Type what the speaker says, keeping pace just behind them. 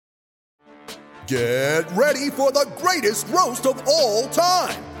Get ready for the greatest roast of all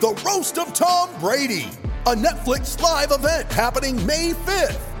time, the Roast of Tom Brady, a Netflix live event happening May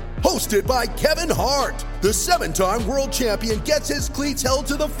 5th. Hosted by Kevin Hart, the 7-time world champion gets his cleats held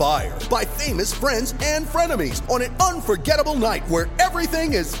to the fire by famous friends and frenemies on an unforgettable night where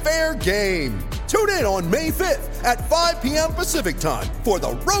everything is fair game. Tune in on May 5th at 5 p.m. Pacific time for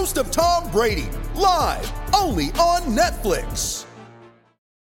the Roast of Tom Brady, live only on Netflix.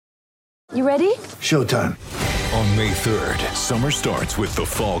 You ready? Showtime. On May 3rd, summer starts with The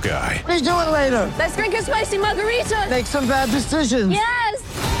Fall Guy. Let's do it later. Let's drink a spicy margarita. Make some bad decisions. Yes!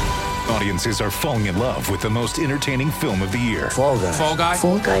 Audiences are falling in love with the most entertaining film of the year. Fall Guy. Fall Guy?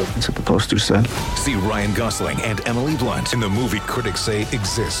 Fall guy. That's what the poster said. See Ryan Gosling and Emily Blunt in the movie critics say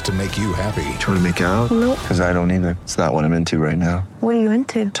exists to make you happy. Trying to make it out? Nope. Because I don't either. It's not what I'm into right now. What are you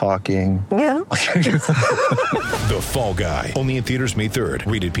into? Talking. Yeah. The Fall Guy. Only in theaters May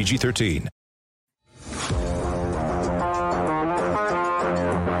 3rd. Rated PG-13.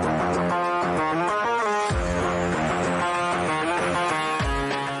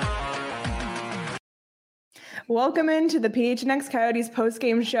 Welcome into the PHNX Coyotes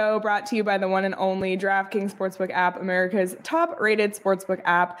postgame show, brought to you by the one and only DraftKings Sportsbook app, America's top-rated sportsbook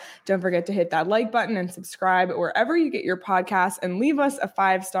app. Don't forget to hit that like button and subscribe wherever you get your podcasts and leave us a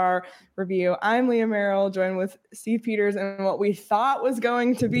 5-star review. I'm Leah Merrill, joined with Steve Peters and what we thought was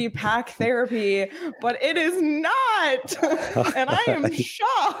going to be pack therapy, but it is not. And I am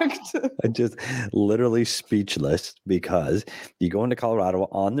shocked. I'm just literally speechless because you go into Colorado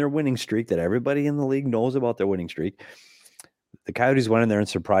on their winning streak that everybody in the league knows about their winning streak. The Coyotes went in there and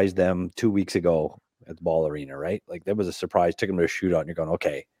surprised them 2 weeks ago at the Ball Arena, right? Like, that was a surprise, took them to a shootout, and you're going,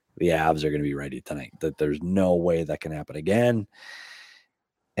 okay, the Avs are going to be ready tonight. That there's no way that can happen again.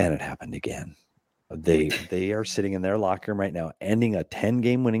 And it happened again. They are sitting in their locker room right now, ending a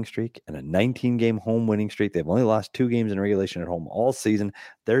 10-game winning streak and a 19-game home winning streak. They've only lost 2 games in regulation at home all season.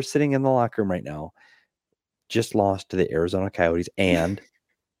 They're sitting in the locker room right now, just lost to the Arizona Coyotes and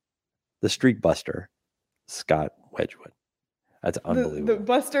the streak buster, Scott Wedgwood. That's unbelievable. The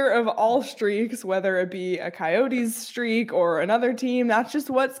buster of all streaks, whether it be a Coyotes streak or another team, that's just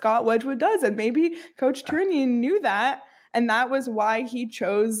what Scott Wedgwood does. And maybe Coach Tourigny knew that. And that was why he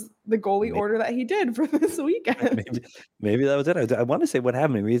chose the goalie order that he did for this weekend. Maybe that was it. I want to say what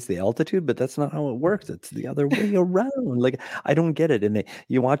happened. Maybe it's the altitude, but that's not how it works. It's the other way around. Like, I don't get it. And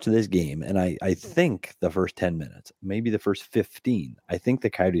you watch this game, and I think the first 10 minutes, maybe the first 15, I think the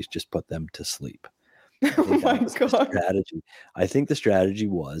Coyotes just put them to sleep. Oh my God. Strategy. I think the strategy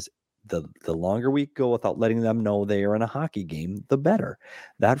was the longer we go without letting them know they are in a hockey game, the better.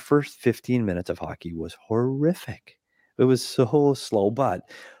 That first 15 minutes of hockey was horrific. It was so slow, but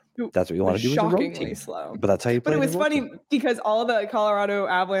that's what you want to do. Shockingly slow. But that's how you play. But it was funny because all the Colorado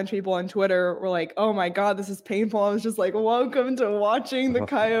Avalanche people on Twitter were like, "Oh my God, this is painful." I was just like, "Welcome to watching the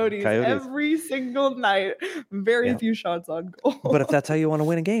Coyotes every single night. Very few shots on goal." But if that's how you want to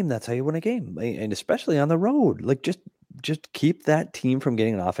win a game, that's how you win a game, and especially on the road. Like, just keep that team from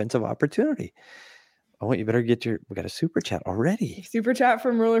getting an offensive opportunity. Oh, you better get we got a super chat already. Super chat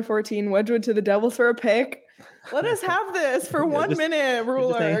from Ruler 14. Wedgwood to the Devils for a pick. Let us have this for 1 minute,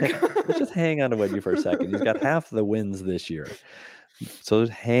 Ruler. Just hang on to Wedgie for a second. He's got half the wins this year. So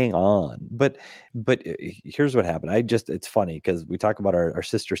just hang on. But here's what happened. It's funny because we talk about our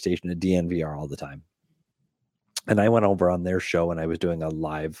sister station at DNVR all the time. And I went over on their show and I was doing a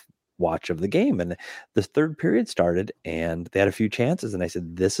live watch of the game, and the third period started and they had a few chances, and I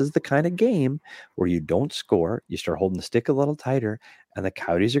said, this is the kind of game where you don't score, you start holding the stick a little tighter, and the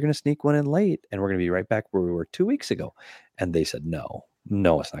Coyotes are going to sneak one in late, and we're going to be right back where we were 2 weeks ago. And they said, no,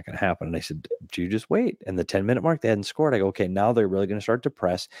 it's not going to happen. And I said, do you just wait? And the 10-minute mark, they hadn't scored. I go, okay, now they're really going to start to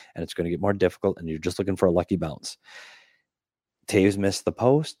press, and it's going to get more difficult, and you're just looking for a lucky bounce. Taves missed the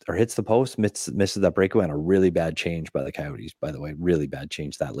post or hits the post, misses that breakaway, and a really bad change by the Coyotes, by the way. Really bad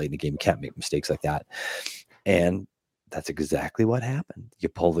change that late in the game. Can't make mistakes like that. And that's exactly what happened. You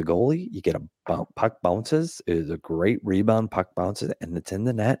pull the goalie, you get a puck bounces. It was a great rebound, puck bounces, and it's in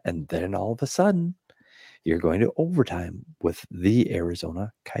the net. And then all of a sudden, you're going to overtime with the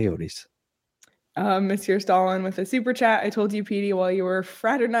Arizona Coyotes. Monsieur Stalin with a super chat. I told you, Petey, while you were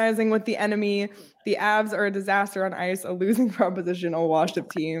fraternizing with the enemy, the Avs are a disaster on ice, a losing proposition, a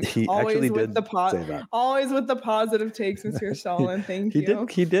washed-up team. He always actually with did the say that. Always with the positive takes, Monsieur Stalin. Thank you.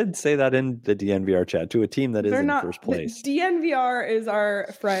 He did say that in the DNVR chat to a team that is in first place. DNVR is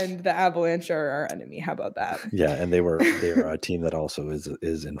our friend. The Avalanche are our enemy. How about that? Yeah, and they are a team that also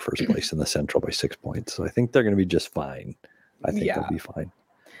is in first place in the Central by 6 points. So I think they're going to be just fine. I think they'll be fine.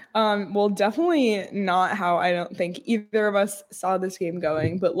 Well, definitely not how I don't think either of us saw this game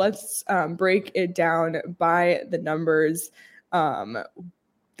going, but let's break it down by the numbers.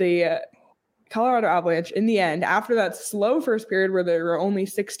 The Colorado Avalanche, in the end, after that slow first period where there were only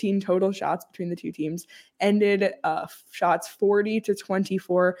 16 total shots between the two teams, ended shots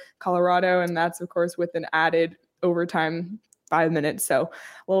 40-24 Colorado, and that's, of course, with an added overtime 5 minutes. So a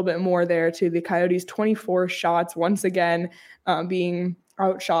little bit more there to the Coyotes' 24 shots, once again being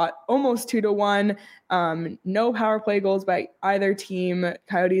outshot almost 2-1. No power play goals by either team.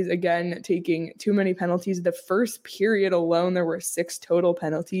 Coyotes again taking too many penalties. The first period alone, there were 6 total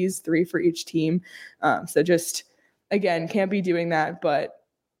penalties, 3 for each team. So just, again, can't be doing that, but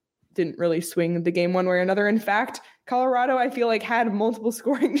didn't really swing the game one way or another. In fact, Colorado, I feel like, had multiple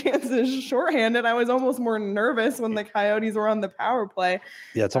scoring chances shorthanded. I was almost more nervous when the Coyotes were on the power play.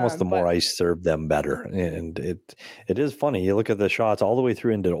 Yeah, it's almost the more ice served them better. And it is funny. You look at the shots all the way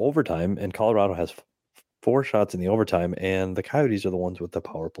through into overtime, and Colorado has 4 shots in the overtime, and the Coyotes are the ones with the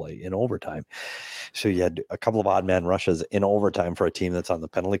power play in overtime. So you had a couple of odd man rushes in overtime for a team that's on the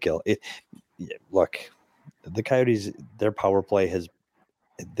penalty kill. Look, the Coyotes, their power play has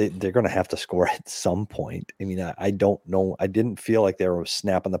they're going to have to score at some point. I mean, I don't know. I didn't feel like they were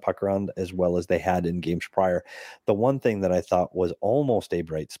snapping the puck around as well as they had in games prior. The one thing that I thought was almost a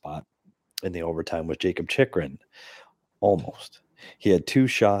bright spot in the overtime was Jakob Chychrun. Almost. He had 2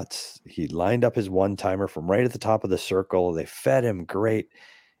 shots. He lined up his one-timer from right at the top of the circle. They fed him great,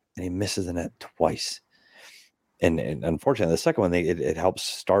 and he misses the net twice. And unfortunately, the second one, it helps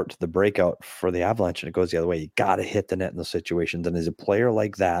start the breakout for the Avalanche, and it goes the other way. You got to hit the net in those situations. And as a player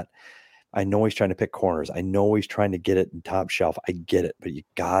like that, I know he's trying to pick corners. I know he's trying to get it in top shelf. I get it, but you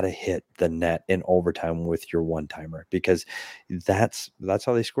got to hit the net in overtime with your one-timer, because that's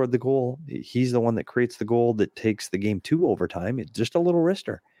how they scored the goal. He's the one that creates the goal that takes the game to overtime. It's just a little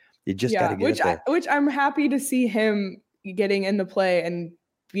wrister. You just got to get it there. Which I'm happy to see him getting in the play and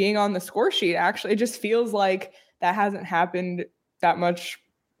being on the score sheet. Actually, it just feels like that hasn't happened that much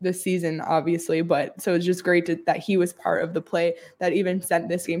this season, obviously, but so it's just great that he was part of the play that even sent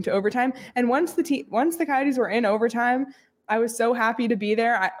this game to overtime. And once the Coyotes were in overtime, I was so happy to be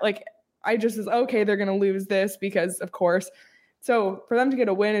there. I just was, okay, they're going to lose this because, of course. So for them to get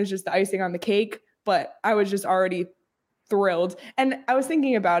a win is just the icing on the cake, but I was just already thrilled. And I was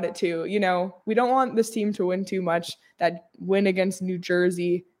thinking about it too. You know, we don't want this team to win too much. That win against New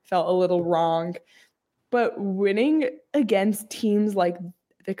Jersey felt a little wrong. But winning against teams like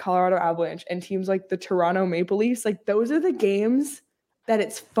the Colorado Avalanche and teams like the Toronto Maple Leafs, like, those are the games that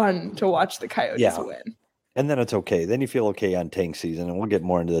it's fun to watch the Coyotes win. And then it's okay. Then you feel okay on tank season, and we'll get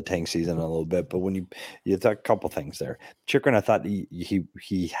more into the tank season in a little bit. But when you thought a couple things there, Chychrun, I thought he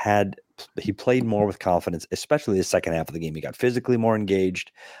played more with confidence, especially the second half of the game. He got physically more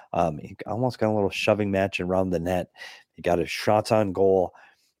engaged. He almost got a little shoving match around the net. He got his shots on goal.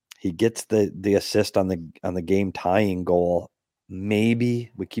 He gets the assist on the game tying goal.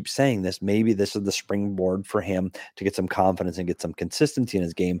 Maybe, we keep saying this, maybe this is the springboard for him to get some confidence and get some consistency in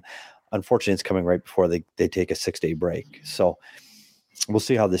his game. Unfortunately, it's coming right before they take a 6-day break. So we'll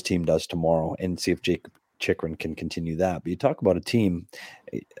see how this team does tomorrow and see if Jakob Chychrun can continue that. But you talk about a team,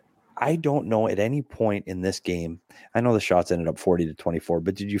 I don't know at any point in this game, I know the shots ended up 40-24,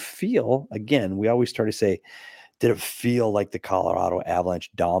 but did you feel, again, we always try to say, did it feel like the Colorado Avalanche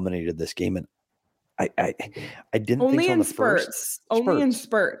dominated this game? And I didn't only think so in spurts. Only in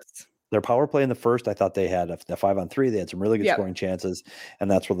spurts. Their power play in the first, I thought they had the 5-on-3. They had some really good scoring chances, and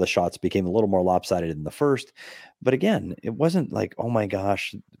that's where the shots became a little more lopsided in the first. But again, it wasn't like, oh my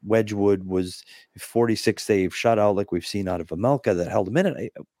gosh, Wedgwood was 46 save shutout like we've seen out of Amelka that held a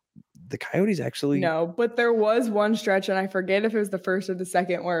minute. The Coyotes actually... No, but there was one stretch, and I forget if it was the first or the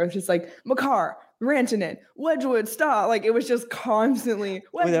second, where it was just like, Makar, Rantanen, Wedgwood, stop. Like, it was just constantly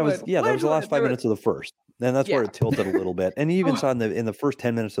Wedgwood, that was the last 5 minutes of the first. And that's where it tilted a little bit. And you even saw in the first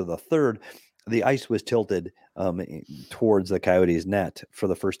 10 minutes of the third, the ice was tilted towards the Coyotes' net for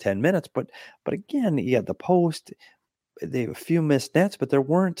the first 10 minutes. But again, you had the post. They have a few missed nets, but there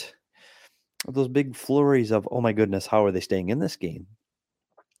weren't those big flurries of, oh my goodness, how are they staying in this game?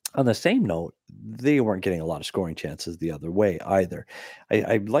 On the same note, they weren't getting a lot of scoring chances the other way either.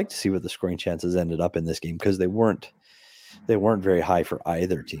 I'd like to see what the scoring chances ended up in this game, because they weren't very high for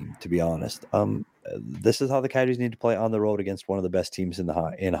either team, to be honest. This is how the Coyotes need to play on the road against one of the best teams in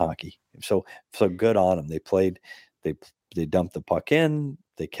hockey. So good on them. They played. They dumped the puck in.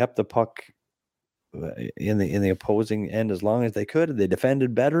 They kept the puck in the opposing end as long as they could. They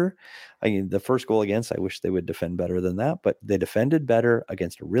defended better. I mean, the first goal against, I wish they would defend better than that, but they defended better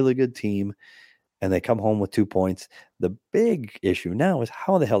against a really good team. and they come home with 2 points. The big issue now is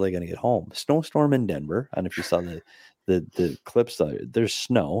how the hell are they going to get home? Snowstorm in Denver. I don't know if you saw the clips. There's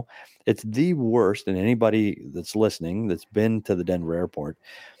snow. It's the worst, and anybody that's listening that's been to the Denver airport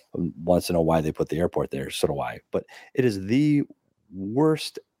wants to know why they put the airport there. So do I. But it is the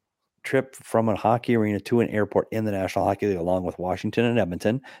worst trip from a hockey arena to an airport in the National Hockey League, along with Washington and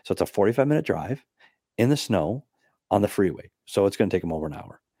Edmonton. So it's a 45-minute drive in the snow on the freeway. So it's going to take them over an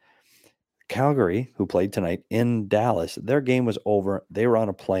hour. Calgary, who played tonight in Dallas, their game was over. They were on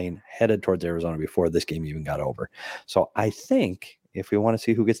a plane headed towards Arizona before this game even got over. So I think if we want to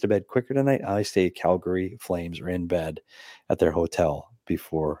see who gets to bed quicker tonight, I say Calgary Flames are in bed at their hotel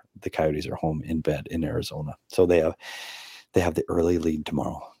before the Coyotes are home in bed in Arizona. So they have the early lead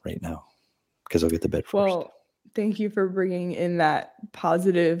tomorrow right now because they'll get to bed first. Well, thank you for bringing in that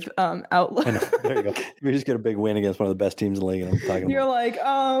positive outlook. I know. There you go. We just get a big win against one of the best teams in the league. And I'm talking You're like,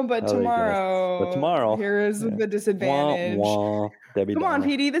 but tomorrow here is the disadvantage. Wah, wah, Debbie Come on,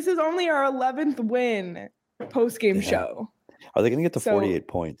 Downer. PD. This is only our 11th win post-game show. Are they going to get to 48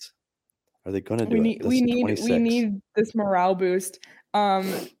 points? Are they going to do it? We need this morale boost.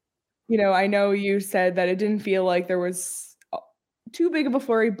 I know you said that it didn't feel like there was too big of a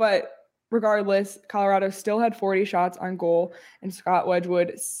flurry, but regardless, Colorado still had 40 shots on goal, and Scott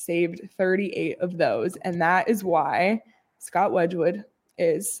Wedgwood saved 38 of those. And that is why Scott Wedgwood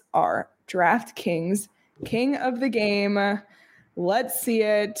is our DraftKings king of the game. Let's see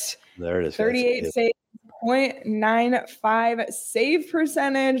it. There it is. 38 saves, 0.95 save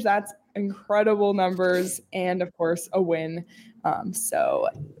percentage. That's incredible numbers. And of course, a win. So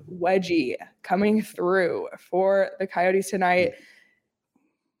Wedgie coming through for the Coyotes tonight.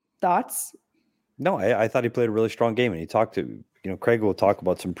 Thoughts? No, I thought he played a really strong game, and he talked to, Craig will talk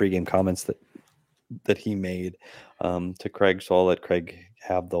about some pregame comments that he made to Craig. So I'll let Craig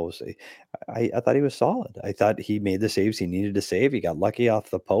have those. I thought he was solid. I thought he made the saves he needed to save. He got lucky off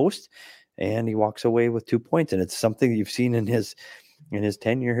the post, and he walks away with 2 points. And it's something you've seen in his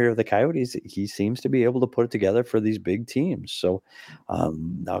tenure here of the Coyotes. He seems to be able to put it together for these big teams. So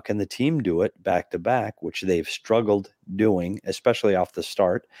now can the team do it back to back, which they've struggled doing, especially off the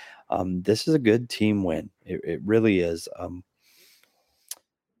start. This is a good team win. It really is.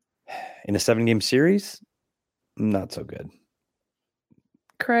 In a 7-game series, not so good.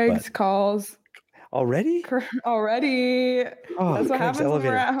 Craig's calls. Already? Already. Oh, that's what Craig's happens when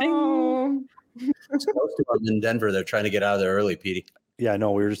we're at home. In Denver, they're trying to get out of there early, Petey. Yeah,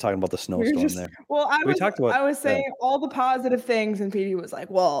 no, we were just talking about the snowstorm there. Well, I was saying all the positive things, and Petey was like,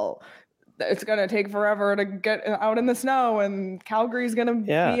 well, it's going to take forever to get out in the snow, and Calgary's going to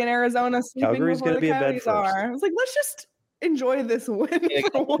be in Arizona sleeping Calgary's before the Coyotes are. I was like, let's just enjoy this win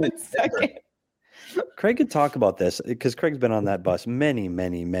for 1 second. Craig could talk about this because Craig's been on that bus many,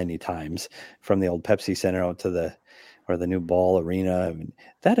 many, many times from the old Pepsi Center out to the new Ball Arena. I mean,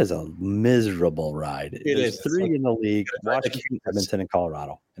 that is a miserable ride. There's 3 in the league: Washington, Edmonton, and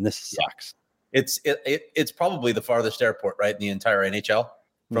Colorado, and this sucks. It's probably the farthest airport, right, in the entire NHL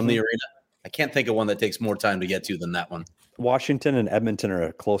from the arena. I can't think of one that takes more time to get to than that one. Washington and Edmonton are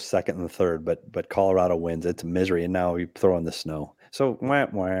a close second and third, but Colorado wins. It's a misery, and now you throw in the snow. So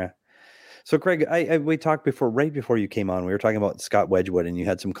So Craig, we talked right before you came on. We were talking about Scott Wedgwood, and you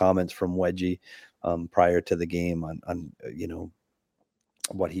had some comments from Wedgie prior to the game on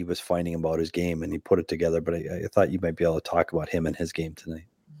what he was finding about his game, and he put it together. But I thought you might be able to talk about him and his game tonight.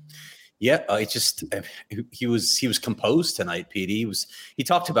 Yeah, he was composed tonight, Pete. He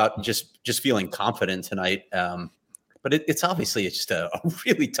talked about just feeling confident tonight. But it's obviously just a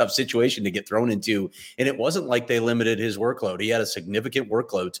really tough situation to get thrown into, and it wasn't like they limited his workload. He had a significant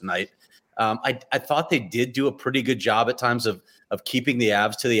workload tonight. I thought they did do a pretty good job at times of keeping the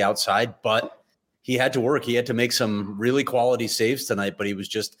Avs to the outside, but he had to work. He had to make some really quality saves tonight, but he was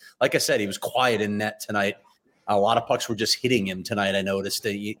just, like I said, he was quiet in net tonight. A lot of pucks were just hitting him tonight. I noticed.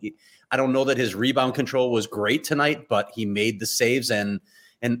 I don't know that his rebound control was great tonight, but he made the saves and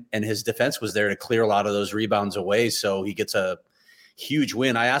his defense was there to clear a lot of those rebounds away. So he gets a huge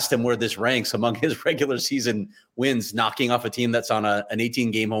win. I asked him where this ranks among his regular season wins, knocking off a team that's on an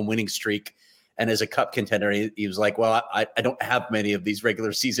 18-game home winning streak and as a cup contender. He was like, well, I don't have many of these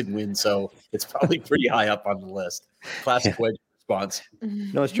regular season wins, so it's probably pretty high up on the list. Classic Wedge response.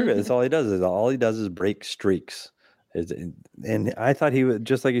 No, it's true. That's all he does. All he does is break streaks. And I thought he was,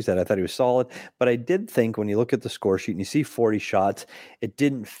 just like you said, I thought he was solid. But I did think when you look at the score sheet and you see 40 shots, it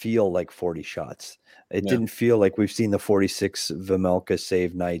didn't feel like 40 shots. It didn't feel like we've seen the 46 Vejmelka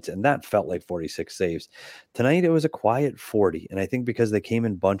save nights, and that felt like 46 saves. Tonight, it was a quiet 40. And I think because they came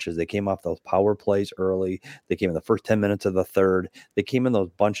in bunches, they came off those power plays early. They came in the first 10 minutes of the third. They came in those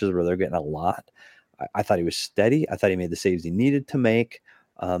bunches where they're getting a lot. I thought he was steady. I thought he made the saves he needed to make.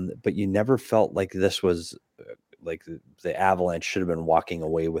 But you never felt like this was like the Avalanche should have been walking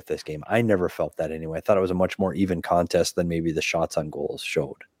away with this game. I never felt that anyway. I thought it was a much more even contest than maybe the shots on goals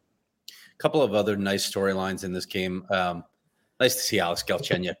showed. Couple of other nice storylines in this game. Nice to see Alex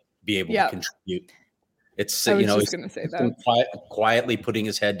Galchenyuk be able to contribute. It's I was just going to say that. Quietly putting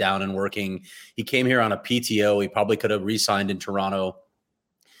his head down and working. He came here on a PTO. He probably could have re-signed in Toronto,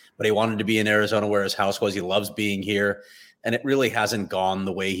 but he wanted to be in Arizona where his house was. He loves being here, and it really hasn't gone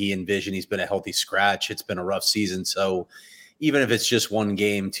the way he envisioned. He's been a healthy scratch. It's been a rough season. So even if it's just one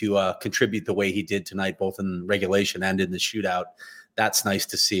game, to contribute the way he did tonight, both in regulation and in the shootout, that's nice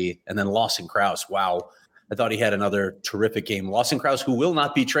to see. And then Lawson Krause, wow. I thought he had another terrific game. Lawson Krause, who will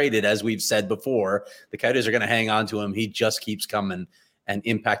not be traded, as we've said before. The Coyotes are going to hang on to him. He just keeps coming and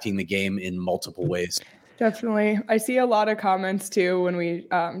impacting the game in multiple ways. Definitely. I see a lot of comments, too, when we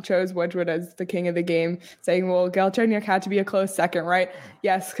chose Wedgewood as the king of the game, saying, well, Galchenyuk had to be a close second, right?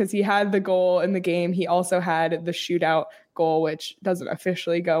 Yes, because he had the goal in the game. He also had the shootout goal, which doesn't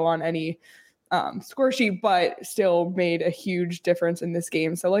officially go on any score sheet, but still made a huge difference in this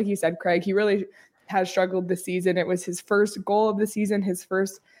game. So like you said, Craig, he really has struggled this season. It was his first goal of the season, his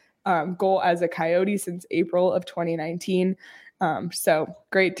first goal as a Coyote since April of 2019. So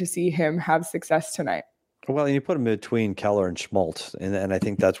great to see him have success tonight. Well, and you put him between Keller and Schmaltz, and I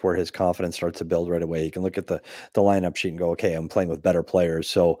think that's where his confidence starts to build right away. You can look at the lineup sheet and go, okay, I'm playing with better players,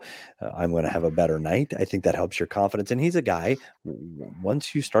 so I'm going to have a better night. I think that helps your confidence. And he's a guy,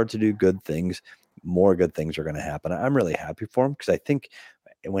 once you start to do good things, more good things are going to happen. I'm really happy for him because I think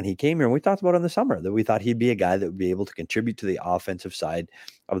when he came here, and we talked about it in the summer, that we thought he'd be a guy that would be able to contribute to the offensive side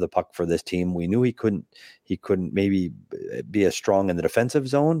of the puck for this team. We knew he couldn't maybe be as strong in the defensive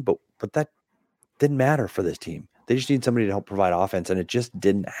zone, but that didn't matter for this team. They just need somebody to help provide offense, and it just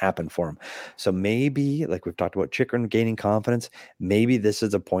didn't happen for him. So maybe, like we've talked about Chychrun gaining confidence, maybe this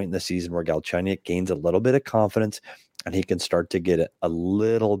is a point in the season where Galchenyuk gains a little bit of confidence and he can start to get a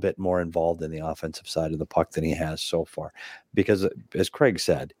little bit more involved in the offensive side of the puck than he has so far. Because as Craig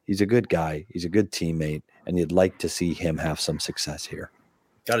said, he's a good guy, he's a good teammate, and you'd like to see him have some success here.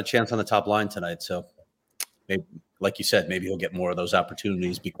 Got a chance on the top line tonight, so maybe, like you said, maybe he'll get more of those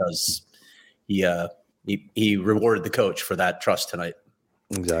opportunities because he rewarded the coach for that trust tonight.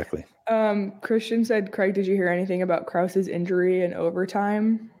 Exactly. Christian said, Craig, did you hear anything about Krause's injury in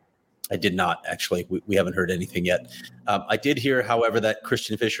overtime? I did not, actually. We haven't heard anything yet. I did hear, however, that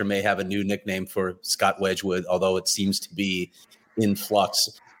Christian Fischer may have a new nickname for Scott Wedgewood, although it seems to be in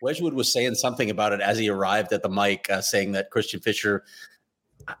flux. Wedgewood was saying something about it as he arrived at the mic, saying that Christian Fischer,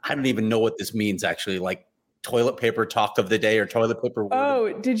 I don't even know what this means, actually, like toilet paper talk of the day or toilet paper word.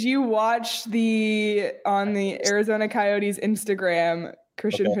 Oh, did you watch on the Arizona Coyotes Instagram?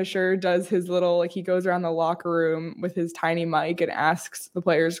 Christian Fischer does his little, like, he goes around the locker room with his tiny mic and asks the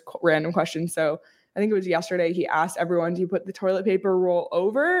players random questions. So I think it was yesterday, he asked everyone, do you put the toilet paper roll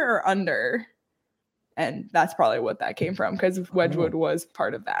over or under? And that's probably what that came from, because Wedgewood was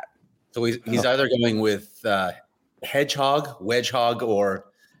part of that. So he's either going with hedgehog, wedgehog, or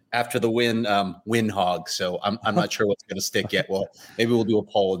after the win, win hog. So I'm not sure what's going to stick yet. Well, maybe we'll do a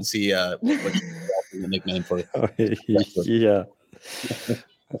poll and see what the nickname for it. Yeah.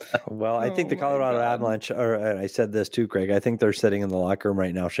 Well, I think the Colorado Avalanche, or I said this too, Craig, I think they're sitting in the locker room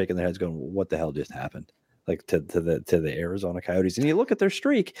right now shaking their heads going, what the hell just happened? Like to the Arizona Coyotes. And you look at their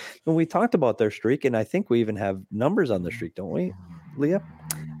streak, and we talked about their streak, and I think we even have numbers on the streak, don't we, Leah?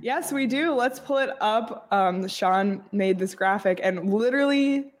 Yes, we do. Let's pull it up. Sean made this graphic, and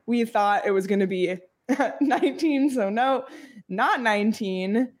literally we thought it was going to be 19. So no, not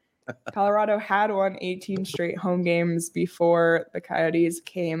 19. Colorado had won 18 straight home games before the Coyotes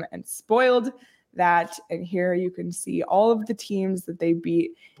came and spoiled that. And here you can see all of the teams that they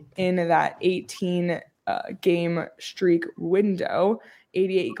beat in that 18 game streak window.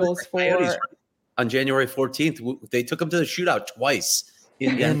 88 goals for. On January 14th, they took them to the shootout twice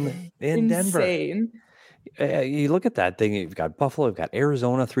in Denver. Insane. You look at that thing. You've got Buffalo, you've got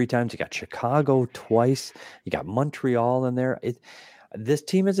Arizona 3 times, you got Chicago twice, you got Montreal in there. this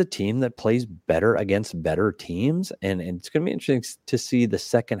team is a team that plays better against better teams. And it's going to be interesting to see the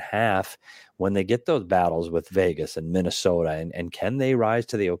second half when they get those battles with Vegas and Minnesota, and can they rise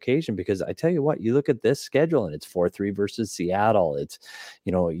to the occasion? Because I tell you what, you look at this schedule and it's 4-3 versus Seattle. It's,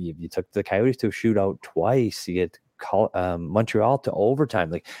 you took the Coyotes to a shootout twice. You get Montreal to overtime.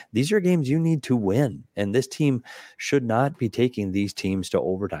 Like, these are games you need to win, and this team should not be taking these teams to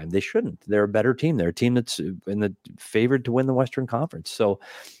overtime. They shouldn't. They're a better team. They're a team that's in the favored to win the Western Conference. So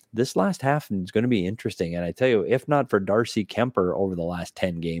this last half is going to be interesting. And I tell you, if not for Darcy Kemper over the last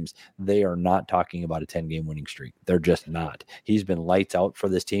 10 games, they are not talking about a 10-game winning streak. They're just not. He's been lights out for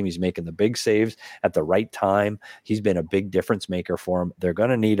this team. He's making the big saves at the right time. He's been a big difference maker for them. They're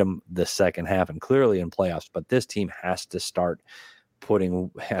going to need him the second half and clearly in playoffs, but this team has to start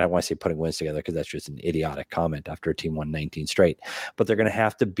putting, and I want to say putting wins together because that's just an idiotic comment after a team won 19 straight, but they're going to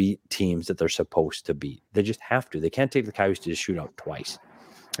have to beat teams that they're supposed to beat. They just have to. They can't take the Coyotes to just shoot out twice.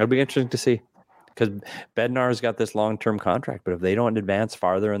 It'll be interesting to see, because Bednar's got this long-term contract, but if they don't advance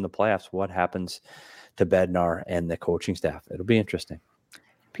farther in the playoffs, what happens to Bednar and the coaching staff? It'll be interesting.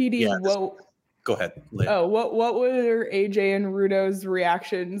 PD, go ahead. What were AJ and Rudo's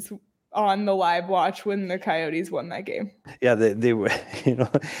reactions on the live watch when the Coyotes won that game? Yeah, they were,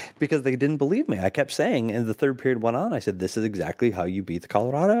 because they didn't believe me. I kept saying, and the third period went on, I said, this is exactly how you beat the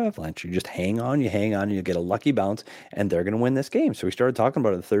Colorado Avalanche. You just hang on, and you get a lucky bounce, and they're going to win this game. So we started talking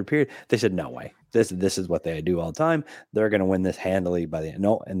about it in the third period. They said, no way. This is what they do all the time. They're going to win this handily by the end.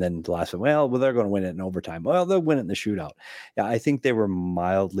 No, and then the last one, well, they're going to win it in overtime. Well, they'll win it in the shootout. Yeah, I think they were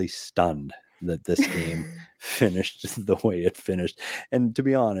mildly stunned that this game finished the way it finished. And to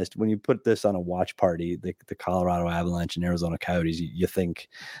be honest, when you put this on a watch party, the Colorado Avalanche and Arizona Coyotes, you think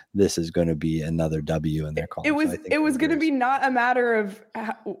this is going to be another W in their call. It was going to be not a matter of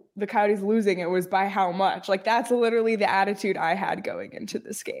the Coyotes losing. It was by how much. Like, that's literally the attitude I had going into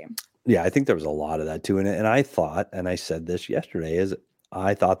this game. Yeah, I think there was a lot of that too. And I thought, and I said this yesterday, is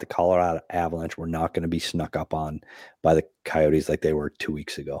I thought the Colorado Avalanche were not going to be snuck up on by the Coyotes like they were 2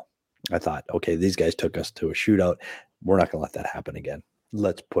 weeks ago. I thought, okay, these guys took us to a shootout. We're not going to let that happen again.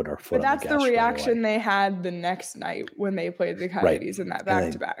 Let's put our foot on the gas. But that's the reaction they had the next night when they played the Coyotes in that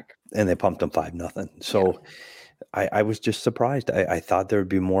back-to-back. And they pumped them 5-0. So yeah. I was just surprised. I thought there would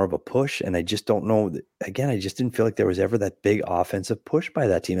be more of a push, and I just don't know. Again, I just didn't feel like there was ever that big offensive push by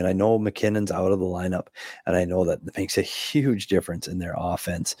that team. And I know McKinnon's out of the lineup, and I know that makes a huge difference in their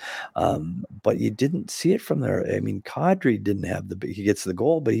offense. But you didn't see it from there. I mean, Kadri didn't have he gets the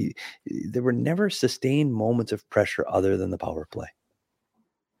goal, but there were never sustained moments of pressure other than the power play.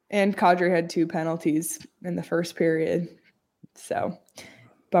 And Kadri had 2 penalties in the first period. So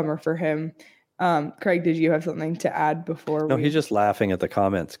bummer for him. Craig, did you have something to add before? No, he's just laughing at the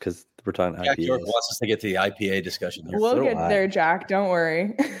comments because we're talking IPAs. Jack York wants us to get to the IPA discussion here. We'll get there, Jack. Don't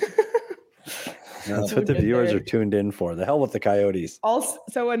worry. That's what the viewers are tuned in for. The hell with the Coyotes. Also,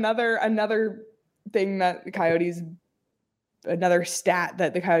 so another thing that the Coyotes, another stat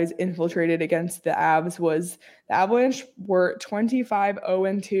that the Coyotes infiltrated against the Avs was the Avalanche were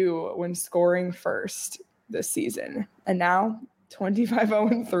 25-0-2 when scoring first this season, and now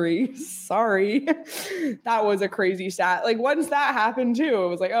 25-0-3. Sorry. That was a crazy stat. Like, once that happened too, it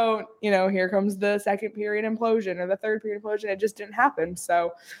was like, oh, here comes the second period implosion or the third period implosion. It just didn't happen.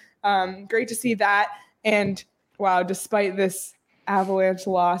 So great to see that. And wow, despite this Avalanche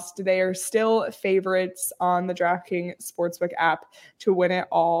loss, they are still favorites on the DraftKings Sportsbook app to win it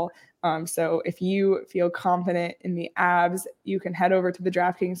all. So if you feel confident in the Avs, you can head over to the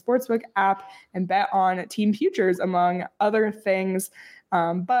DraftKings Sportsbook app and bet on team futures, among other things.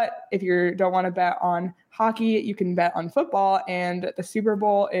 But if you don't want to bet on hockey, you can bet on football. And the Super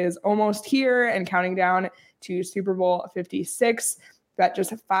Bowl is almost here and counting down to Super Bowl 56. Bet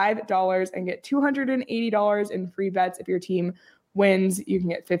just $5 and get $280 in free bets. If your team wins, you can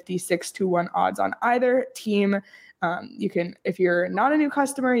get 56-1 odds on either team. You can, if you're not a new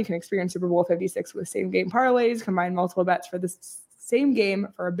customer, you can experience Super Bowl 56 with same game parlays, combine multiple bets for the same game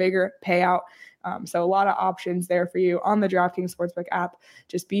for a bigger payout. So a lot of options there for you on the DraftKings Sportsbook app.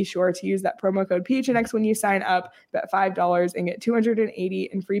 Just be sure to use that promo code PHNX when you sign up. Bet $5 and get $280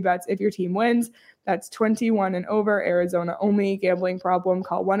 in free bets if your team wins. That's 21 and over, Arizona only. Gambling problem?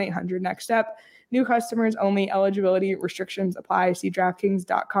 Call 1-800-NEXT-STEP. New customers only. Eligibility restrictions apply. See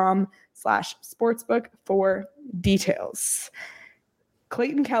DraftKings.com/sportsbook for details.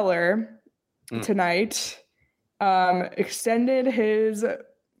 Clayton Keller tonight extended his,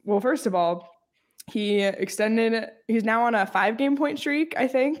 well, first of all, he's now on a 5-game point streak, I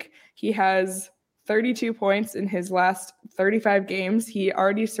think. He has 32 points in his last 35 games. He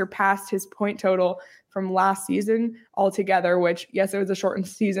already surpassed his point total from last season altogether, which, yes, it was a shortened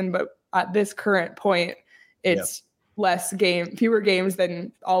season, but at this current point, it's fewer games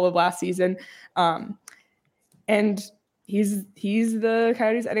than all of last season. And he's the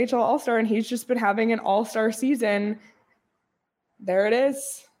Coyotes NHL All-Star, and he's just been having an all-star season. There it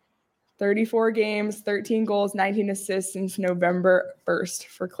is. 34 games, 13 goals, 19 assists since November 1st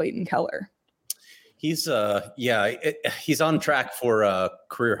for Clayton Keller. He's he's on track for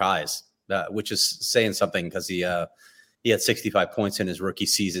career highs, which is saying something because he had 65 points in his rookie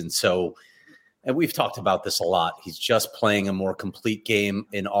season. So, and we've talked about this a lot. He's just playing a more complete game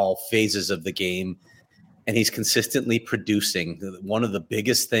in all phases of the game, and he's consistently producing. One of the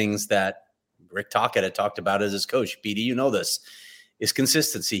biggest things that Rick Tocchet had talked about as his coach, BD, you know this, is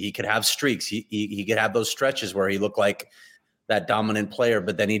consistency. He could have streaks. He could have those stretches where he looked like that dominant player,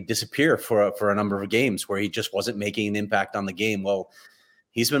 but then he'd disappear for a number of games where he just wasn't making an impact on the game. Well,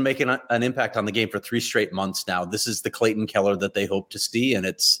 he's been making an impact on the game for 3 straight months now. This is the Clayton Keller that they hope to see, and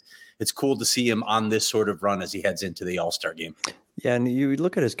it's cool to see him on this sort of run as he heads into the All-Star game. Yeah, and you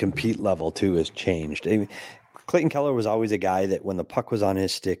look at his compete level too has changed. I mean, Clayton Keller was always a guy that when the puck was on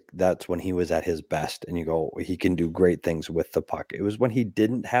his stick, that's when he was at his best. And you go, he can do great things with the puck. It was when he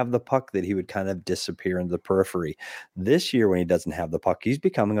didn't have the puck that he would kind of disappear in the periphery. This year, when he doesn't have the puck, he's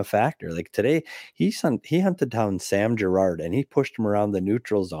becoming a factor. Like today, he hunted down Sam Girard and he pushed him around the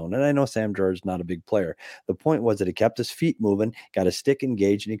neutral zone. And I know Sam Girard's not a big player. The point was that he kept his feet moving, got his stick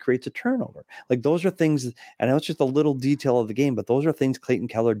engaged, and he creates a turnover. Like those are things, and I know it's just a little detail of the game, but those are things Clayton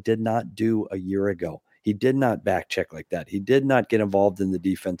Keller did not do a year ago. He did not back check like that. He did not get involved in the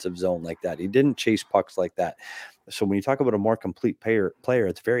defensive zone like that. He didn't chase pucks like that. So when you talk about a more complete player,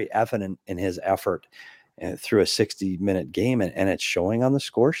 it's very evident in his effort through a 60-minute game, and it's showing on the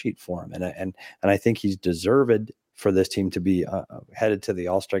score sheet for him. And I think he's deserved for this team to be headed to the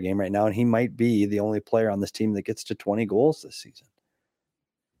All-Star game right now, and he might be the only player on this team that gets to 20 goals this season.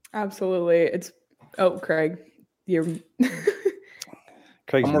 Absolutely. Craig, you're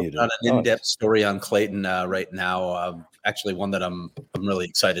Craig's I'm working on an in-depth story on Clayton right now. Actually, one that I'm really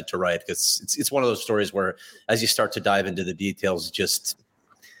excited to write because it's one of those stories where, as you start to dive into the details, just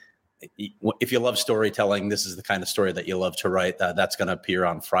if you love storytelling, this is the kind of story that you love to write. That's going to appear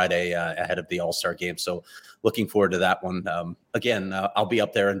on Friday ahead of the All-Star game. So, looking forward to that one. Again, I'll be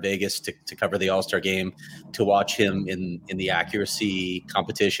up there in Vegas to cover the All-Star game, to watch him in the accuracy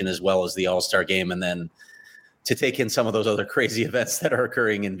competition as well as the All-Star game, and then to take in some of those other crazy events that are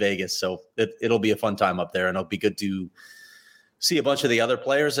occurring in Vegas. So it'll be a fun time up there, and it'll be good to see a bunch of the other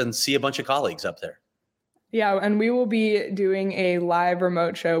players and see a bunch of colleagues up there. Yeah, and we will be doing a live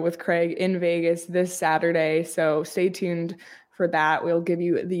remote show with Craig in Vegas this Saturday, so stay tuned for that. We'll give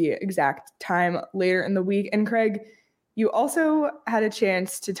you the exact time later in the week. And Craig, you also had a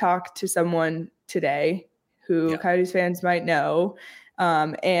chance to talk to someone today who Coyotes fans might know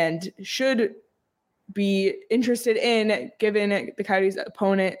and should be interested in, given the Coyotes'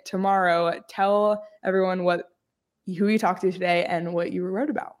 opponent tomorrow. Tell everyone who you talked to today and what you wrote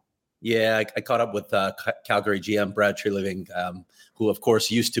about. Yeah, I caught up with Calgary GM Brad Treliving, who, of course,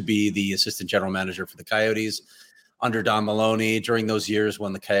 used to be the assistant general manager for the Coyotes under Don Maloney during those years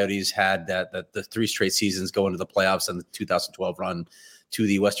when the Coyotes had the 3 straight seasons go into the playoffs and the 2012 run to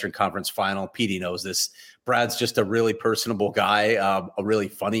the Western Conference Final. Petey knows this. Brad's just a really personable guy, a really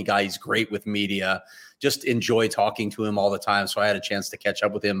funny guy. He's great with media. Just enjoy talking to him all the time. So I had a chance to catch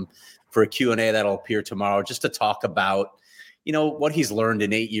up with him for a Q&A that'll appear tomorrow, just to talk about, what he's learned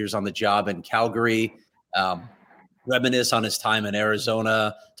in 8 years on the job in Calgary, reminisce on his time in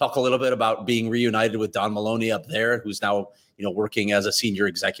Arizona, talk a little bit about being reunited with Don Maloney up there, who's now, working as a senior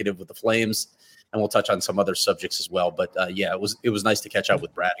executive with the Flames. And we'll touch on some other subjects as well. But it was nice to catch up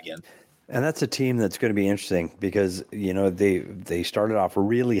with Brad again. And that's a team that's going to be interesting because, they started off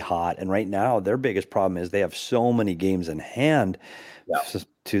really hot. And right now their biggest problem is they have so many games in hand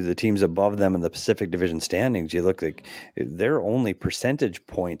to the teams above them in the Pacific Division standings. You look like they're only percentage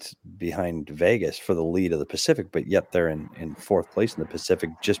points behind Vegas for the lead of the Pacific, but yet they're in 4th place in the Pacific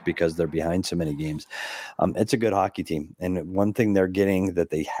just because they're behind so many games. It's a good hockey team. And one thing they're getting that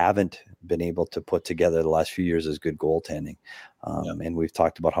they haven't been able to put together the last few years is good goaltending. And we've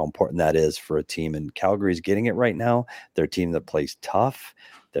talked about how important that is for a team, and Calgary's getting it right now. They're a team that plays tough.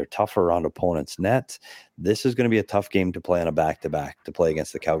 They're tougher around opponents' nets. This is going to be a tough game to play on a back-to-back to play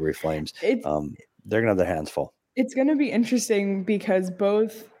against the Calgary Flames. They're going to have their hands full. It's going to be interesting because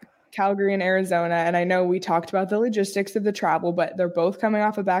both Calgary and Arizona, and I know we talked about the logistics of the travel, but they're both coming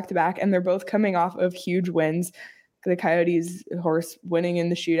off a back-to-back, and they're both coming off of huge wins. The Coyotes, of course, winning in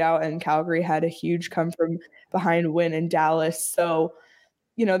the shootout, and Calgary had a huge come-from-behind win in Dallas. So,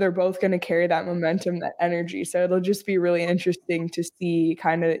 they're both going to carry that momentum, that energy. So it'll just be really interesting to see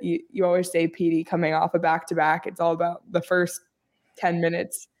kind of, you always say, PD, coming off a back-to-back, it's all about the first 10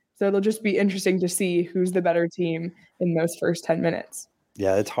 minutes. So it'll just be interesting to see who's the better team in those first 10 minutes.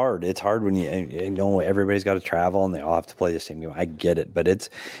 Yeah, it's hard. It's hard when you know everybody's got to travel and they all have to play the same game. I get it, but this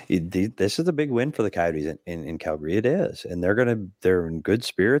is a big win for the Coyotes in Calgary. It is, and they're in good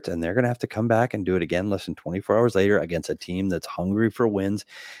spirits, and they're gonna have to come back and do it again less than 24 hours later against a team that's hungry for wins.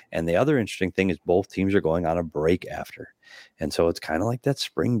 And the other interesting thing is both teams are going on a break after, and so it's kind of like that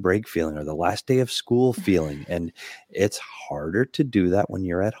spring break feeling or the last day of school feeling, and it's harder to do that when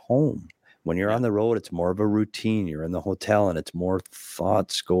you're at home. When you're on the road, it's more of a routine. You're in the hotel and it's more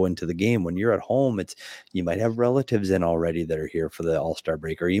thoughts go into the game. When you're at home, you might have relatives in already that are here for the All-Star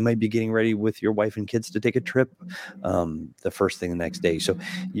break, or you might be getting ready with your wife and kids to take a trip the first thing the next day. So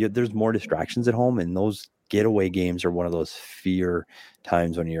there's more distractions at home, and those getaway games are one of those fear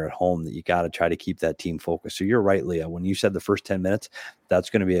times when you're at home that you got to try to keep that team focused. So you're right, Leah. When you said the first 10 minutes,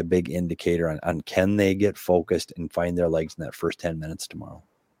 that's going to be a big indicator on can they get focused and find their legs in that first 10 minutes tomorrow.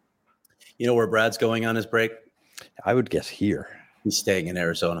 You know where Brad's going on his break? I would guess here. He's staying in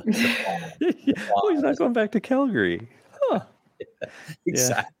Arizona. Oh, he's not going back to Calgary. Huh.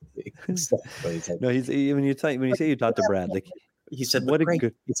 Yeah, exactly. No, when you say you talked to Brad, like he said, what a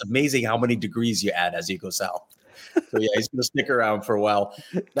good. It's amazing how many degrees you add as you go south. So yeah, he's going to stick around for a while.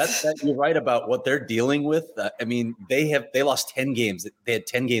 That you're right about what they're dealing with. I mean, they lost 10 games. They had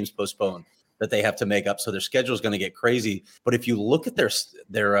 10 games postponed that they have to make up. So their schedule is going to get crazy. But if you look at their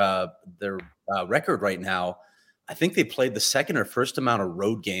record right now, I think they played the second or first amount of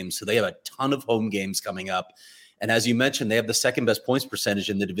road games. So they have a ton of home games coming up. And as you mentioned, they have the second best points percentage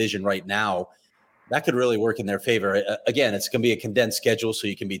in the division right now. That could really work in their favor. Again, it's going to be a condensed schedule, so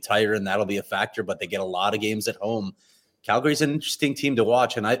you can be tighter, and that'll be a factor, but they get a lot of games at home. Calgary's an interesting team to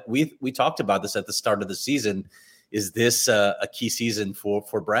watch. And we talked about this at the start of the season. Is this a key season for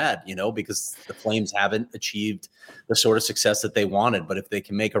Brad, because the Flames haven't achieved the sort of success that they wanted. But if they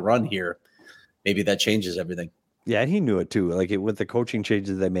can make a run here, maybe that changes everything. Yeah, he knew it too. Like with the coaching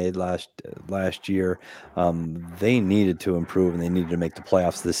changes they made last year, they needed to improve and they needed to make the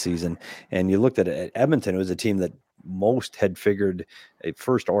playoffs this season. And you looked at it, Edmonton, it was a team that most had figured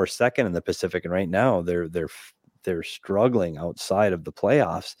first or second in the Pacific, and right now they're struggling outside of the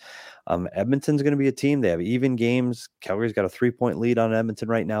playoffs. Edmonton's going to be a team. They have even games. Calgary's got a 3-point lead on Edmonton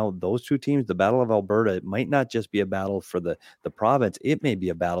right now. Those two teams, the Battle of Alberta, it might not just be a battle for the province. It may be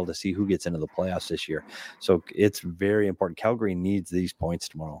a battle to see who gets into the playoffs this year. So it's very important. Calgary needs these points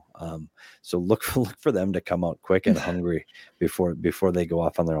tomorrow. So look for them to come out quick and hungry before they go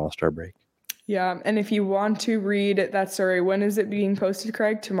off on their All-Star break. Yeah. And if you want to read that story, when is it being posted,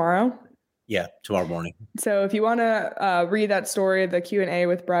 Craig? Tomorrow? Yeah, tomorrow morning. So if you want to read that story, the Q&A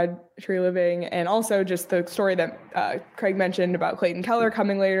with Brad Treliving, and also just the story that Craig mentioned about Clayton Keller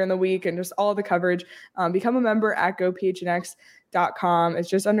coming later in the week and just all the coverage, become a member at gophnx.com. It's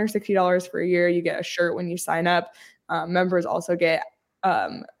just under $60 for a year. You get a shirt when you sign up. Members also get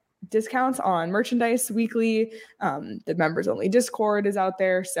discounts on merchandise weekly. The members only Discord is out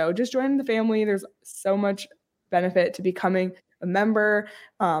there. So just join the family. There's so much benefit to becoming a member.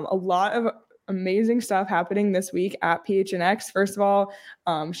 A lot of amazing stuff happening this week at PHNX. First of all,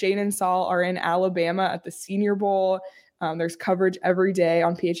 Shane and Saul are in Alabama at the Senior Bowl. There's coverage every day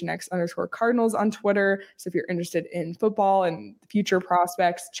on PHNX_Cardinals on Twitter. So if you're interested in football and future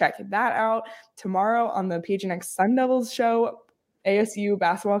prospects, check that out. Tomorrow on the PHNX Sun Devils show, ASU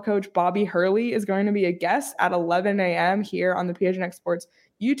basketball coach Bobby Hurley is going to be a guest at 11 a.m. here on the PHNX Sports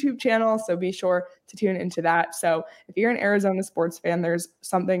YouTube channel. So be sure to tune into that. So if you're an Arizona sports fan, there's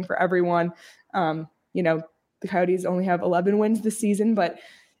something for everyone. The Coyotes only have 11 wins this season, but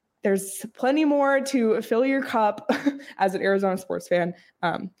there's plenty more to fill your cup as an Arizona sports fan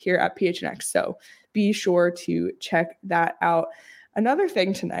here at PHNX. So be sure to check that out. Another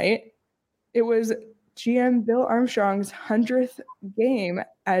thing tonight, it was GM Bill Armstrong's 100th game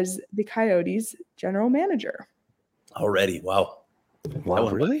as the Coyotes general manager. Already. Wow. Wow,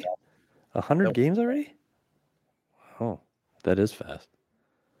 really? 100 games already? Oh, that is fast.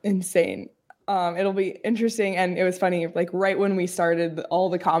 Insane. It'll be interesting. And it was funny, like right when we started, all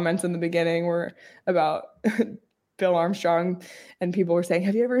the comments in the beginning were about Bill Armstrong, and people were saying,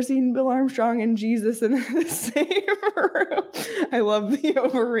 have you ever seen Bill Armstrong and Jesus in the same room? I love the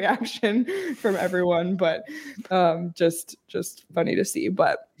overreaction from everyone, but just funny to see.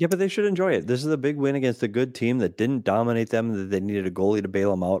 But Yeah, but they should enjoy it. This is a big win against a good team that didn't dominate them, that they needed a goalie to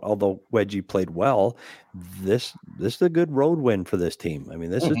bail them out. Although Wedgie played well, this is a good road win for this team. I mean,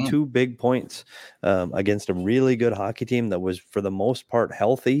 this is 2 big points against a really good hockey team that was, for the most part,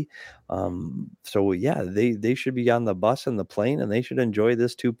 healthy. So yeah, they should be on the bus and the plane, and they should enjoy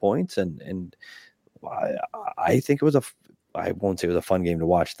this 2 points. And I think it was I won't say it was a fun game to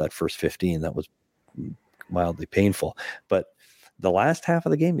watch. That first 15, that was mildly painful, but the last half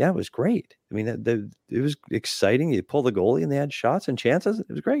of the game, it was great. I mean, it was exciting. You pull the goalie and they had shots and chances. It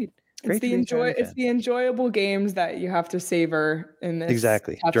was great. It's the enjoyable games that you have to savor in this.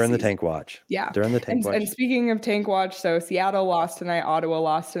 Exactly. During the tank watch. Yeah. During the tank watch. And speaking of tank watch, so Seattle lost tonight, Ottawa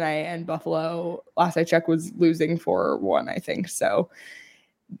lost tonight, and Buffalo, last I checked, was losing 4-1, I think. So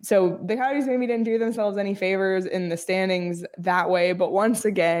the Coyotes maybe didn't do themselves any favors in the standings that way. But once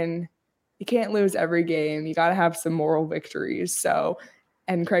again, you can't lose every game. You got to have some moral victories. So,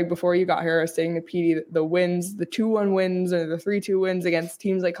 and Craig, before you got here, I was saying to Petey, the wins, the 2-1 wins or the 3-2 wins against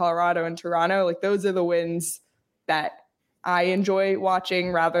teams like Colorado and Toronto, like those are the wins that I enjoy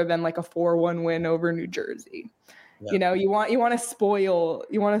watching rather than like a 4-1 win over New Jersey. Yeah. You want to spoil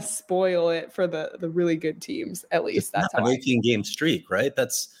it for the really good teams. At least that's how. An 18-game streak, right?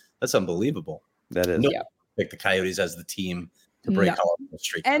 That's unbelievable. That is. Nobody picked the Coyotes as the team to break Colorado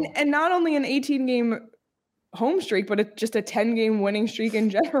streak. And not only an 18-game home streak, but it's just a 10-game winning streak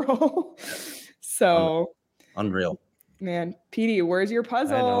in general. So unreal. Man, Petey, where's your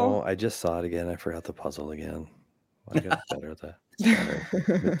puzzle? I know. I just saw it again. I forgot the puzzle again. I got better at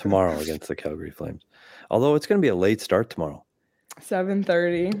that. Tomorrow against the Calgary Flames. Although it's going to be a late start tomorrow.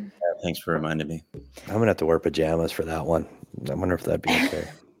 7:30. Yeah, thanks for reminding me. I'm going to have to wear pajamas for that one. I wonder if that'd be okay.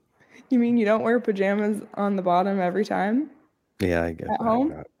 You mean you don't wear pajamas on the bottom every time? Yeah, I guess. At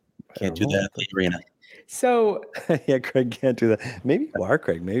home? Can't do that at the arena. So yeah, Craig can't do that. Maybe you are,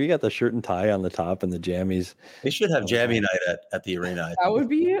 Craig. Maybe you got the shirt and tie on the top and the jammies. They should have jammy night at the arena. That would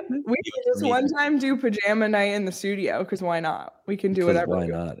be. We can just one time do pajama night in the studio because why not? We can do whatever. Why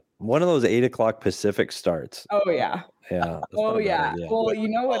not? One of those 8:00 Pacific starts. Oh yeah. Yeah. Oh yeah. Well, you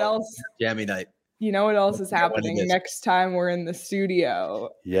know what else? Jammy night. You know what else is happening next time we're in the studio?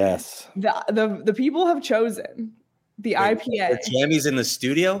 Yes. The people have chosen the IPA. Jammies in the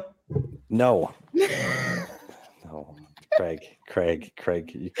studio? No. No. Craig,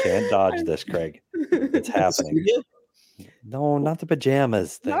 you can't dodge this, Craig. It's happening. No, not the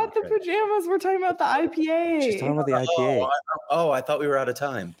pajamas thing. Not the pajamas. We're talking about the IPA. She's talking about the IPA. I thought we were out of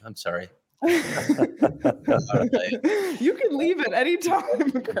time. I'm sorry. You can leave at any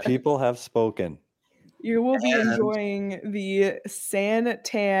time. Craig. People have spoken. You will be enjoying the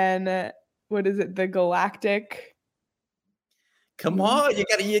Santan. What is it? The Galactic. Come on, you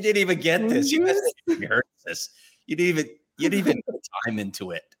didn't even get this. You guys didn't heard this. You didn't even put time into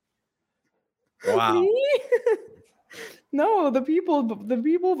it. Wow. No, the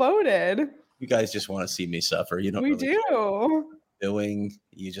people voted. You guys just want to see me suffer. You don't. We really do. Doing.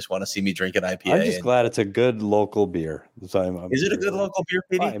 You just want to see me drink an IPA. I'm just glad it's a good local beer. So is it a good local beer,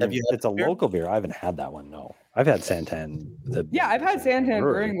 Petey? It's a local beer. I haven't had that one. No, I've had Santan. I've had Santan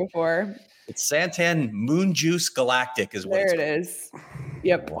Brewing before. It's Santan Moon Juice Galactic is what there it is.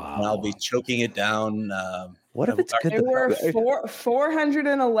 Yep. Wow. And I'll be choking it down. What if it's good? There were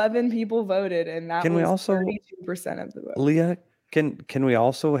 411 people voted, and that was also 32% of the vote. Leah, can we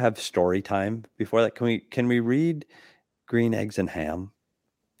also have story time before that? Can we read Green Eggs and Ham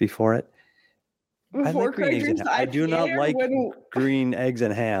before it? I like green eggs and ham. I do not like green eggs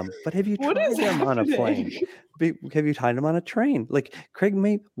and ham, but have you tried them on a plane? Have you tried them on a train? Like Craig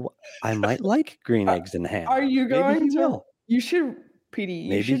I might like green eggs and ham. Are you going to? Will. You should, Petey.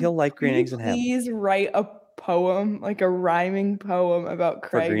 Maybe he'll like green eggs and ham. Please write a poem, like a rhyming poem about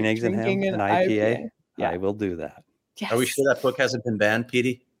Craig for green eggs and ham, an IPA. Yeah, I will do that. Yes. Are we sure that book hasn't been banned,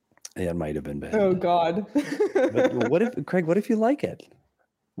 Petey? Yeah, it might have been banned. Oh God. But what if you like it?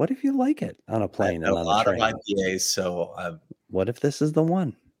 What if you like it on a plane and on a train? A lot of IPAs, so what if this is the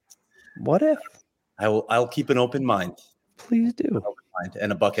one? What if? I'll keep an open mind. Please do. Open mind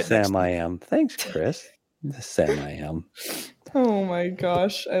and a bucket. Sam, I am. Thanks, Chris. Sam, I am. Oh my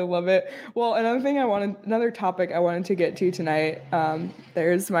gosh, I love it. Well, another topic I wanted to get to tonight.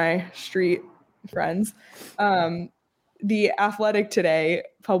 There's my street friends. The Athletic today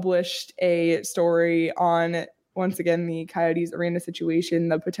published a story on, once again, the Coyotes arena situation,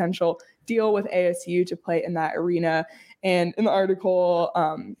 the potential deal with ASU to play in that arena. And in the article,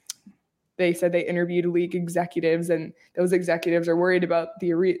 they said they interviewed league executives, and those executives are worried about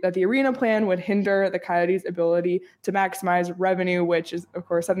that the arena plan would hinder the Coyotes' ability to maximize revenue, which is, of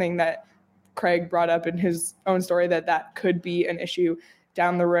course, something that Craig brought up in his own story, that could be an issue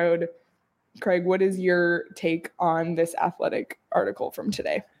down the road. Craig, what is your take on this Athletic article from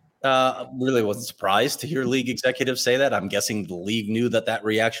today? Really wasn't surprised to hear league executives say that. I'm guessing the league knew that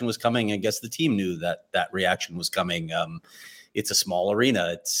reaction was coming. I guess the team knew that reaction was coming. It's a small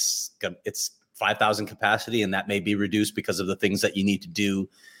arena. It's 5,000 capacity, and that may be reduced because of the things that you need to do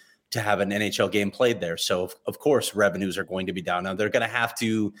to have an NHL game played there. So of course revenues are going to be down. Now they're going to have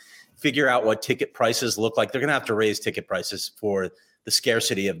to figure out what ticket prices look like. They're going to have to raise ticket prices for the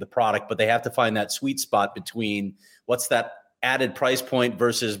scarcity of the product, but they have to find that sweet spot between what's that added price point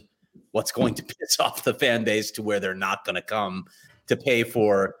versus what's going to piss off the fan base to where they're not going to come to pay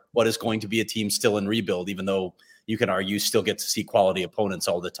for what is going to be a team still in rebuild, even though you can argue still get to see quality opponents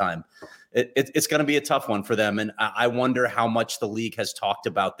all the time. It's going to be a tough one for them. And I wonder how much the league has talked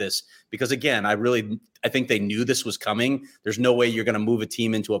about this, because again, I think they knew this was coming. There's no way you're going to move a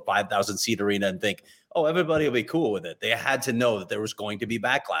team into a 5,000 seat arena and think, oh, everybody will be cool with it. They had to know that there was going to be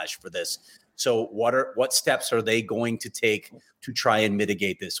backlash for this. So what steps are they going to take to try and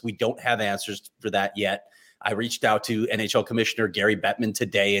mitigate this? We don't have answers for that yet. I reached out to NHL Commissioner Gary Bettman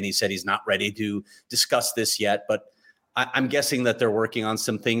today, and he said he's not ready to discuss this yet, but I'm guessing that they're working on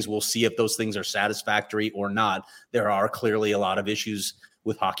some things. We'll see if those things are satisfactory or not. There are clearly a lot of issues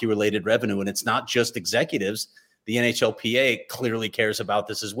with hockey-related revenue, and it's not just executives. The NHLPA clearly cares about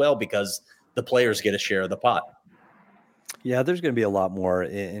this as well because the players get a share of the pot. Yeah, there's going to be a lot more,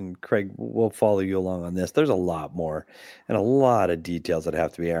 and Craig, we'll follow you along on this. There's a lot more and a lot of details that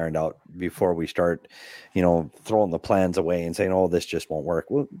have to be ironed out before we start, throwing the plans away and saying, oh, this just won't work.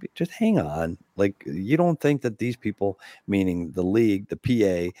 Well, just hang on. Like, you don't think that these people, meaning the league, the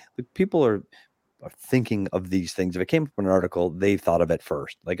PA, people are thinking of these things. If it came up in an article, they thought of it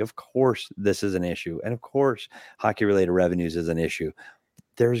first. Like, of course, this is an issue. And of course, hockey-related revenues is an issue.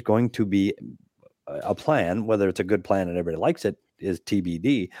 There's going to be a plan, whether it's a good plan and everybody likes it is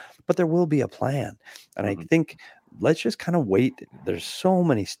TBD, but there will be a plan. And I think let's just kind of wait. There's so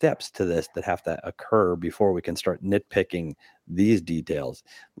many steps to this that have to occur before we can start nitpicking these details.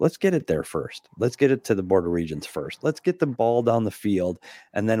 Let's get it there first. Let's get it to the Board of Regents first. Let's get the ball down the field,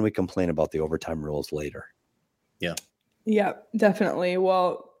 and then we complain about the overtime rules later. Yeah, definitely.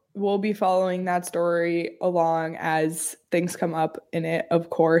 Well, we'll be following that story along as things come up in it, of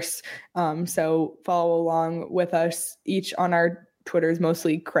course. So follow along with us each on our Twitters,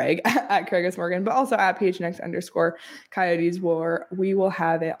 mostly Craig at Craig S. Morgan, but also at PHNX_Coyotes, where we will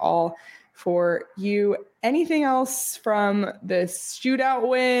have it all for you. Anything else from this shootout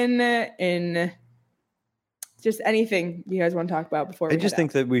win in just anything you guys want to talk about before we I just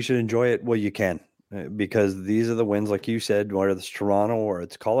think that we should enjoy it while you can. Because these are the wins, like you said, whether it's Toronto or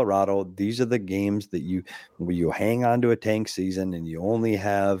it's Colorado, these are the games that you hang on to a tank season and you only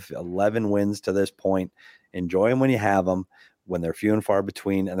have 11 wins to this point. Enjoy them when you have them, when they're few and far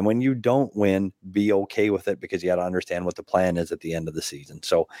between. And then when you don't win, be okay with it because you got to understand what the plan is at the end of the season.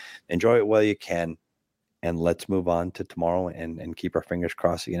 So enjoy it while you can. And let's move on to tomorrow and keep our fingers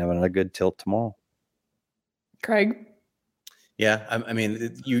crossed. You know, and a good tilt tomorrow. Craig? Yeah, I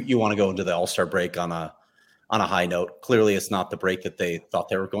mean, you want to go into the All-Star break on a high note. Clearly, it's not the break that they thought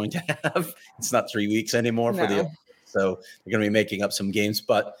they were going to have. It's not 3 weeks anymore for the, so they're going to be making up some games.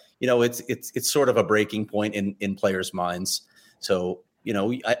 But it's sort of a breaking point in players' minds. So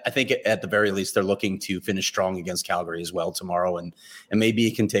I think at the very least they're looking to finish strong against Calgary as well tomorrow, and maybe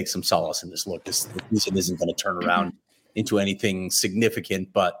you can take some solace in this. Look, this season isn't going to turn around into anything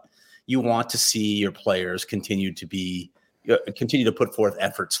significant, but you want to see your players continue to put forth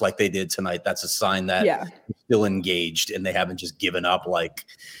efforts like they did tonight. That's a sign that they're still engaged and they haven't just given up like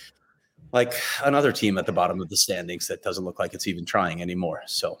another team at the bottom of the standings that doesn't look like it's even trying anymore.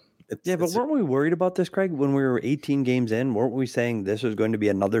 So but weren't we worried about this, Craig, when we were 18 games in? Weren't we saying this was going to be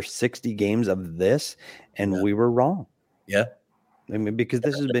another 60 games of this? And we were wrong. Yeah. I mean, because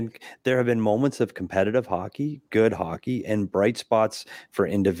there have been moments of competitive hockey, good hockey, and bright spots for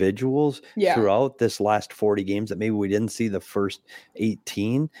individuals throughout this last 40 games that maybe we didn't see the first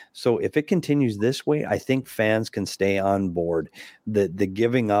 18. So if it continues this way, I think fans can stay on board. The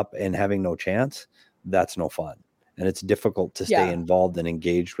giving up and having no chance, that's no fun. And it's difficult to stay involved and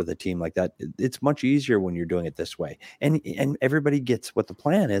engaged with a team like that. It's much easier when you're doing it this way. And everybody gets what the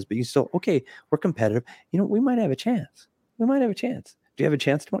plan is, but you still, okay, we're competitive. We might have a chance. We might have a chance. Do you have a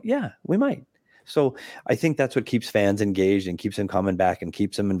chance tomorrow? Yeah, we might. So I think that's what keeps fans engaged and keeps them coming back and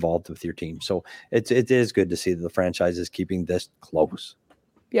keeps them involved with your team. So it is good to see that the franchise is keeping this close.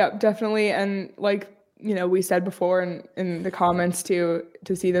 Yeah, definitely. And like we said before in the comments to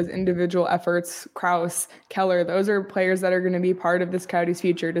see those individual efforts, Krause, Keller, those are players that are going to be part of this Coyotes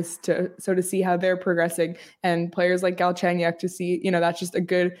future to see how they're progressing, and players like Galchenyuk to see, that's just a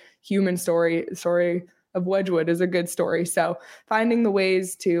good human story of Wedgwood is a good story. So finding the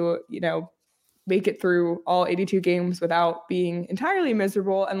ways to, make it through all 82 games without being entirely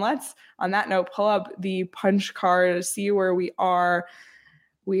miserable. And let's, on that note, pull up the punch card, see where we are.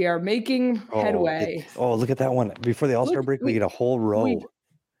 We are making headway. Look at that one. Before the All-Star break, we get a whole row.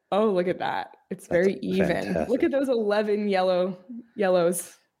 Look at that. It's very even. Fantastic. Look at those 11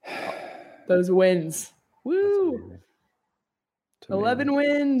 yellows. Those wins. Woo. 11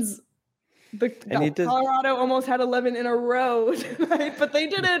 wins. Colorado almost had 11 in a row tonight, but they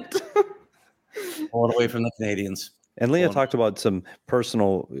didn't. Pulling away from the Canadians. And Leah talked about some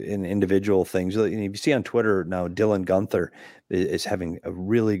personal and individual things. If you see on Twitter now, Dylan Guenther is having a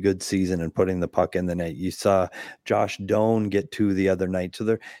really good season and putting the puck in the net. You saw Josh Doan get 2 the other night.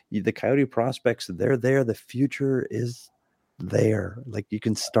 So the Coyote prospects, they're there. The future is there. Like, you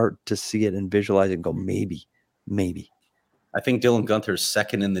can start to see it and visualize it and go, maybe. I think Dylan Guenther's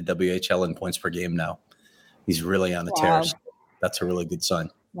second in the WHL in points per game now. He's really on the tear. So that's a really good sign.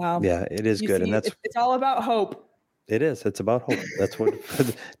 Wow. Yeah, it is good. And it's all about hope. It is. It's about hope. That's what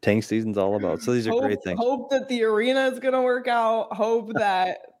tank season's all about. So these are great things. Hope that the arena is going to work out. Hope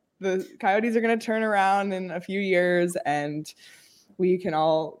that the Coyotes are going to turn around in a few years and we can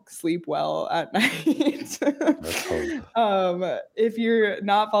all sleep well at night. If you're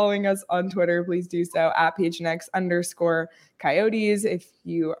not following us on Twitter, please do so at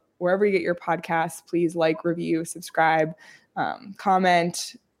PHNX_Coyotes. Wherever you get your podcasts, please like, review, subscribe,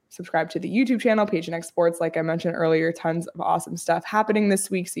 comment, subscribe to the YouTube channel, PHNX Sports. Like I mentioned earlier, tons of awesome stuff happening this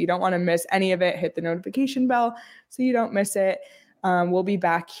week, so you don't want to miss any of it. Hit the notification bell so you don't miss it. We'll be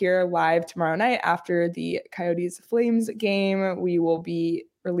back here live tomorrow night after the Coyotes Flames game. We will be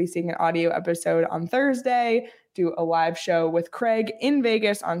releasing an audio episode on Thursday, do a live show with Craig in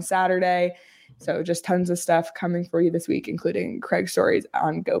Vegas on Saturday. So just tons of stuff coming for you this week, including Craig's stories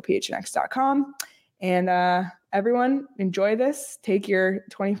on gophnx.com. And everyone, enjoy this. Take your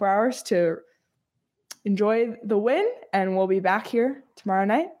 24 hours to enjoy the win, and we'll be back here tomorrow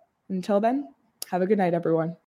night. Until then, have a good night, everyone.